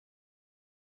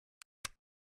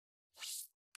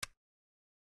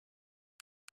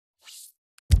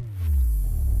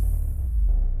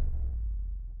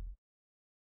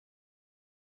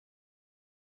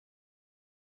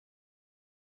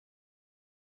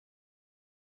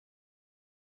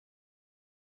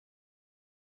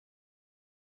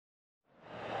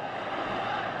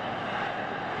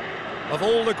Of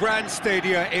all the grand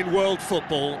stadia in world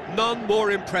football, none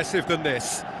more impressive than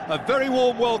this. A very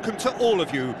warm welcome to all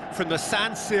of you from the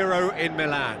San Siro in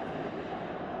Milan.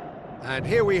 And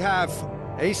here we have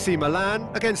AC Milan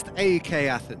against AEK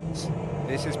Athens.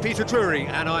 This is Peter Drury,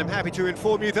 and I'm happy to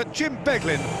inform you that Jim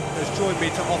Beglin has joined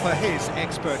me to offer his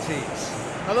expertise.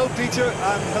 Hello, Peter,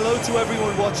 and hello to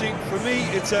everyone watching. For me,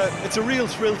 it's a real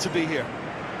thrill to be here.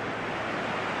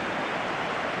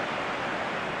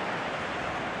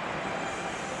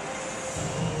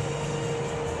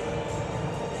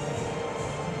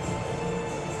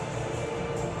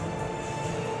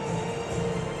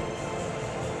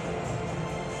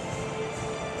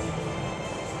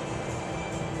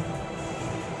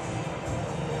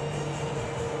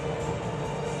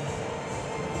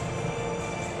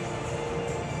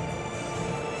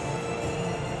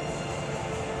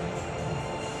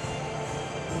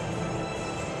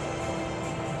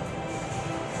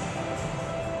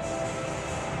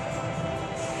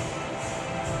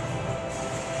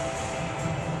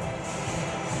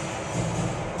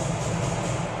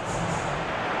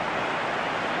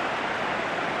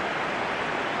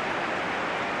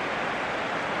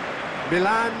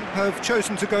 Milan have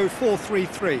chosen to go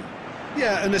 4-3-3.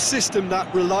 Yeah, and a system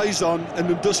that relies on an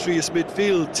industrious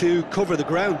midfield to cover the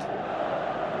ground.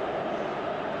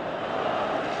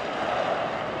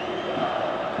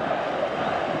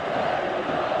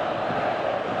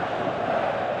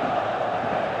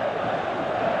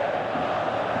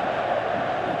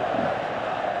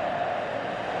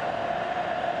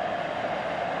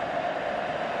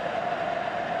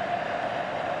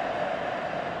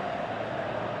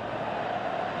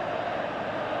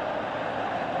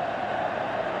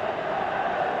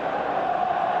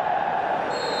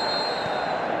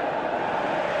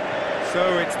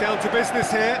 So it's down to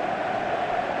business here.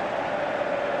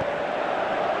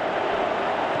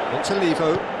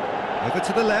 Montalivo, over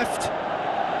to the left.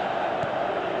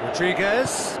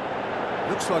 Rodriguez,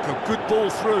 looks like a good ball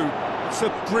through. It's a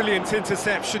brilliant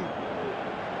interception.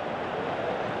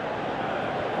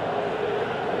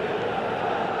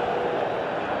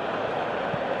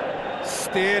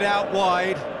 Steered out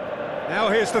wide. Now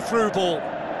here's the through ball.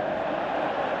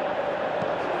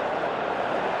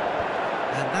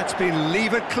 And that's been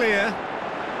levered clear.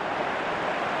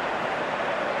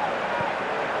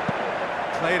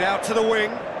 Played out to the wing.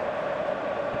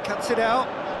 Cuts it out.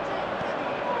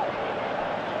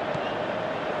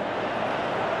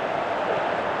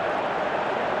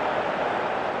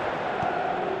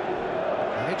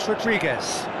 And it's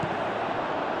Rodriguez.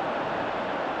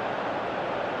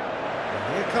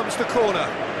 And here comes the corner.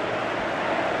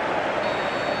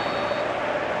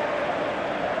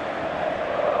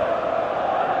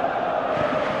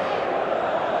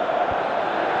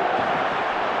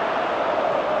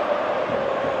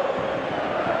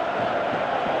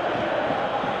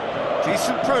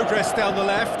 Decent progress down the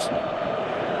left.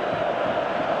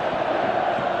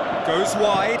 Goes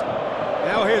wide.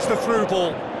 Now here's the through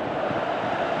ball.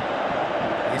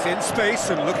 He's in space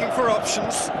and looking for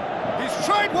options. He's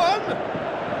tried one!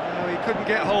 Oh, he couldn't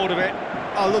get hold of it.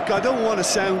 Oh, look, I don't want to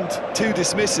sound too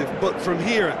dismissive, but from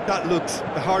here, that looks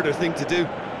the harder thing to do.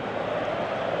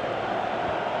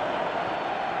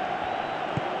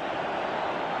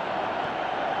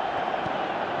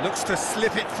 Looks to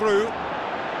slip it through.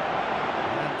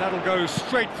 That'll go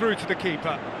straight through to the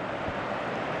keeper.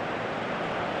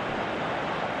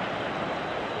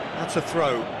 That's a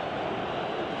throw.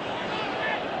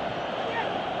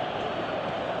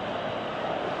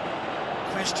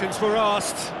 Questions were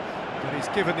asked, but he's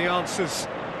given the answers.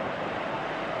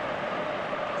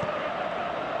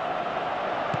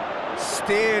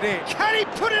 Steered it. Can he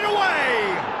put it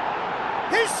away?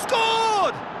 He's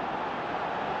scored!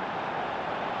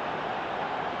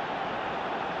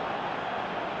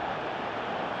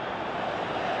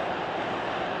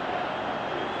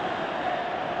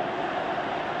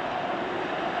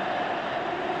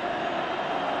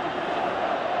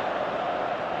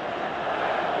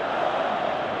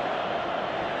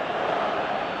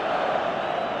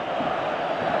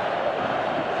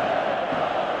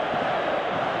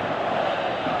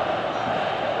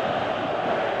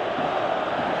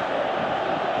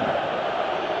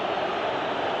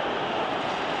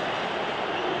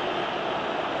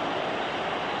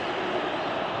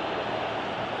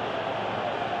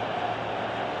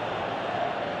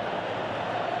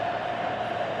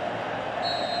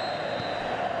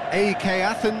 AEK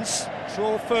Athens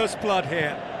draw first blood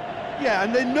here. Yeah,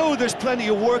 and they know there's plenty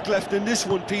of work left in this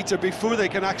one, Peter, before they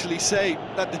can actually say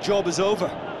that the job is over.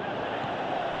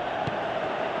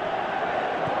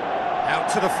 Out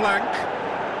to the flank.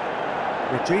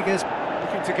 Rodriguez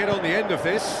looking to get on the end of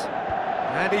this.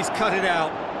 And he's cut it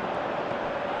out.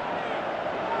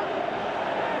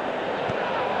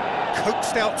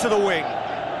 Coaxed out to the wing.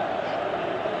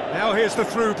 Now here's the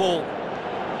through ball.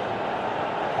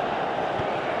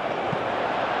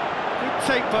 Good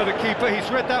take by the keeper, he's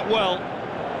read that well.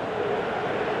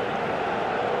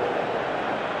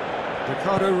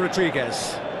 Ricardo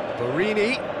Rodriguez.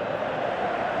 Barini.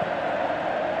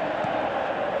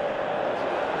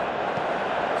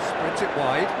 Sprint it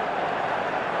wide.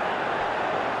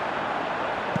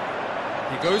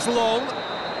 He goes long.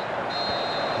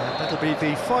 And that'll be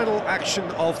the final action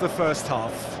of the first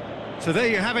half. So there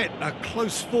you have it, a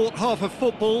close-fought half of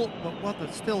football, but one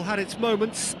that still had its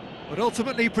moments, but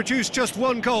ultimately produced just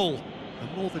one goal.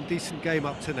 A more than decent game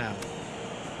up to now.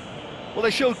 Well,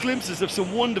 they showed glimpses of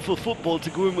some wonderful football to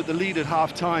go in with the lead at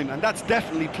half-time, and that's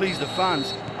definitely pleased the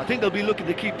fans. I think they'll be looking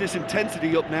to keep this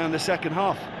intensity up now in the second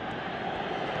half.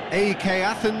 AEK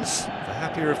Athens, the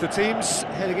happier of the teams,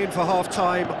 heading in for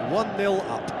half-time, 1-0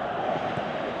 up.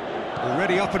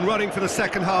 Already up and running for the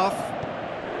second half.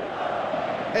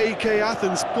 AEK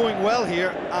Athens going well here,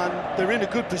 and they're in a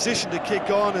good position to kick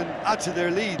on and add to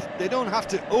their lead. They don't have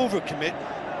to overcommit,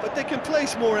 but they can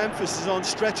place more emphasis on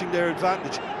stretching their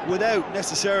advantage without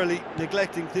necessarily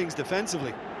neglecting things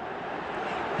defensively.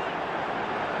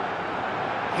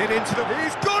 Hit into the...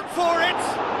 He's gone for it!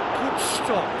 Good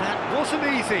stop, that wasn't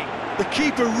easy. The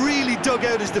keeper really dug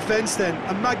out his defence then,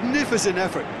 a magnificent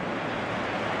effort.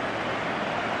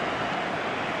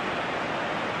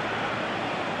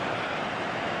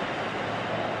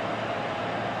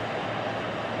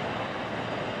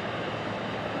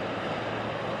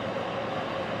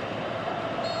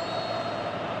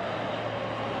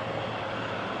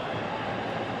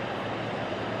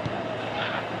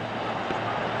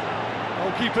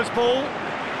 Keeper's ball.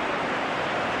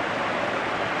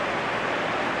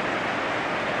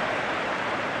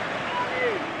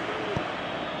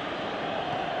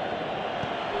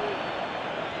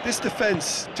 This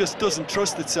defence just doesn't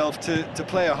trust itself to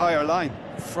play a higher line.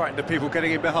 Frightened of people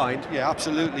getting in behind. Yeah,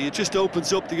 absolutely. It just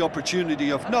opens up the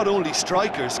opportunity of not only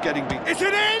strikers getting beat. Is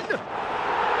it in? Glorious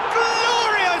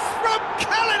from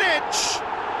Kalinic!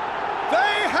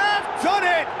 They have done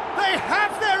it! They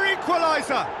have their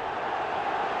equaliser!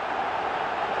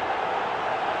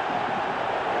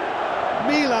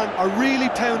 Milan are really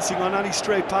pouncing on any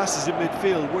stray passes in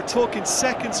midfield. We're talking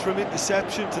seconds from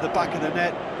interception to the back of the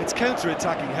net. It's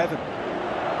counter-attacking heaven.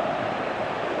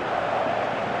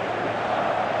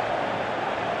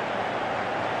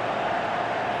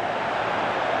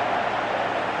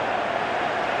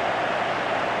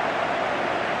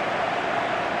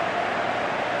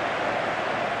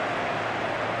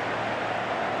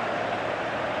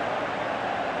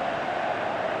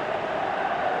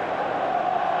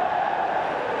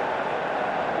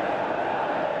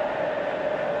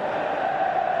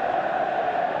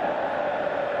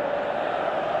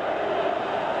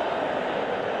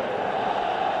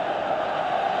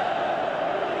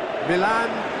 Milan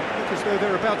look as though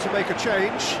they're about to make a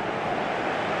change.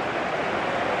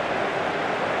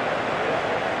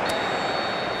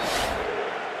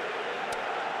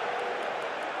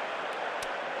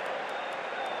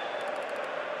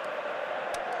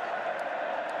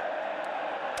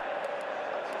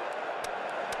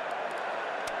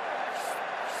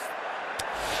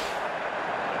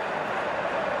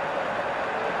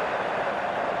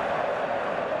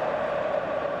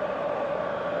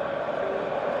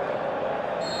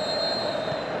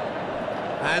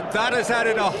 And that has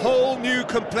added a whole new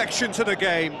complexion to the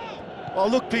game. Well,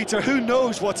 look, Peter, who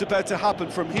knows what's about to happen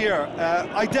from here?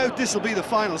 I doubt this will be the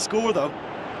final score, though.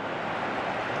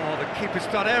 Oh, the keeper's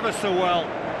done ever so well.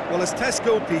 Well, as tests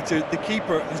go, Peter, the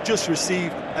keeper has just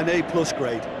received an A+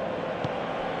 grade.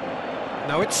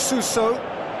 Now it's Suso,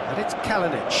 and it's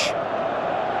Kalinic.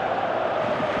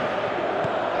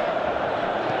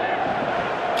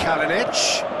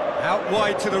 Kalinic, out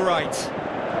wide to the right.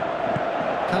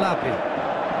 Calabi.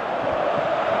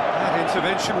 That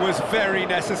intervention was very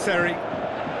necessary.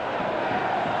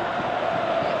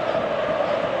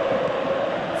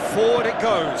 Forward it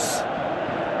goes.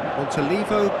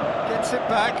 Montolivo gets it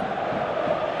back.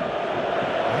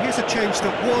 Here's a change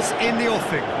that was in the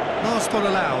offing. Last one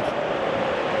allowed.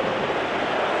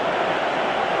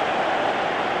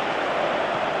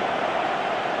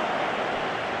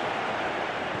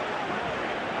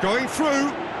 Going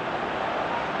through.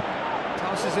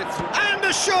 Passes it through. And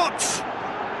a shot!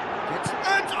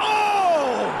 And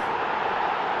oh!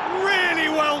 Really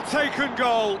well taken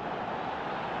goal.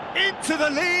 Into the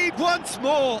lead once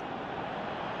more.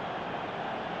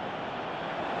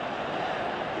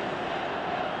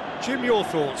 Jim, your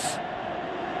thoughts?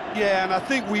 Yeah, and I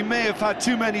think we may have had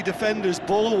too many defenders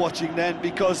ball watching then,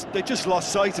 because they just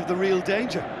lost sight of the real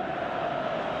danger.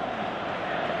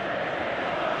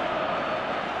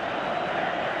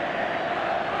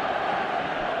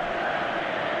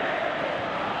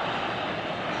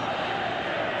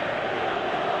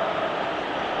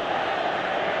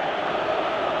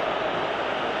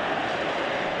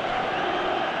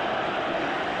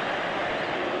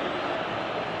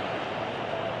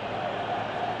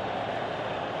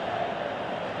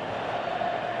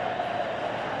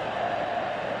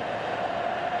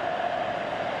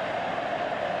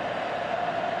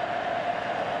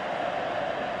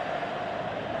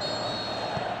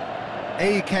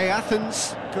 AEK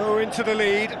Athens go into the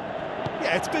lead.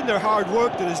 Yeah, it's been their hard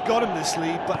work that has got them this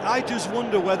lead, but I just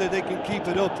wonder whether they can keep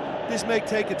it up. This may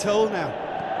take a toll now.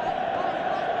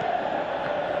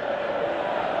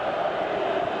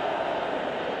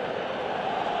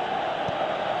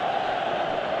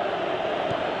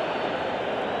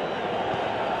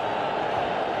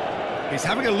 He's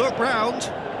having a look round,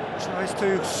 tries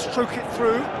to stroke it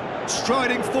through,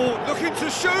 striding forward, looking to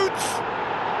shoot!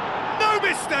 No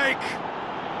mistake!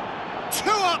 2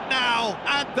 up now,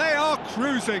 and they are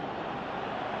cruising.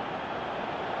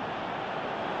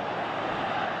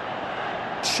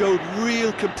 Showed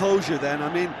real composure then.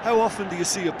 I mean, how often do you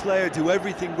see a player do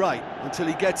everything right until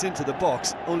he gets into the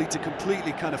box, only to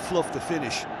completely kind of fluff the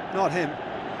finish? Not him.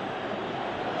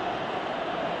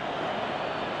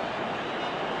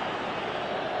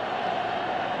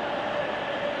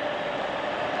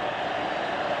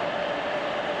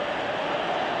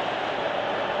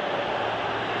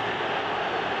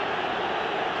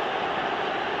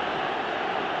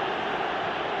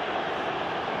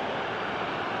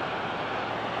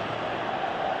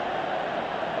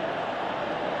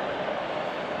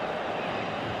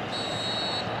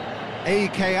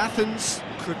 AEK Athens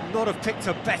could not have picked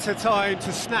a better time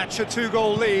to snatch a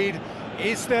 2-goal lead.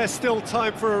 Is there still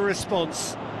time for a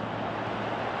response?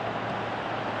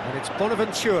 And it's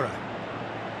Bonaventura.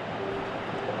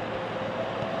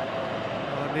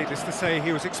 Well, needless to say,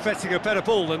 he was expecting a better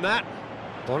ball than that.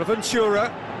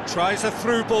 Bonaventura tries a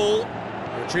through ball.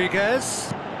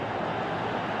 Rodriguez.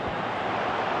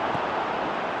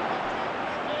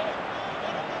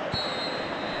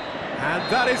 And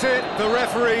that is it, the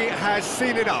referee has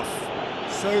seen enough.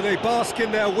 So they bask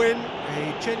in their win,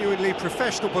 a genuinely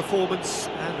professional performance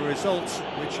and a result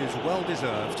which is well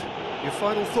deserved. Your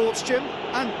final thoughts, Jim?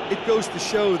 And it goes to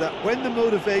show that when the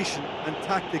motivation and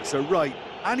tactics are right,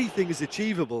 anything is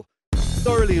achievable.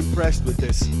 Thoroughly impressed with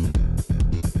this.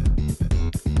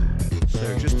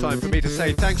 So just time for me to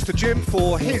say thanks to Jim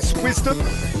for his wisdom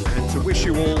and to wish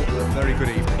you all a very good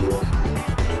evening.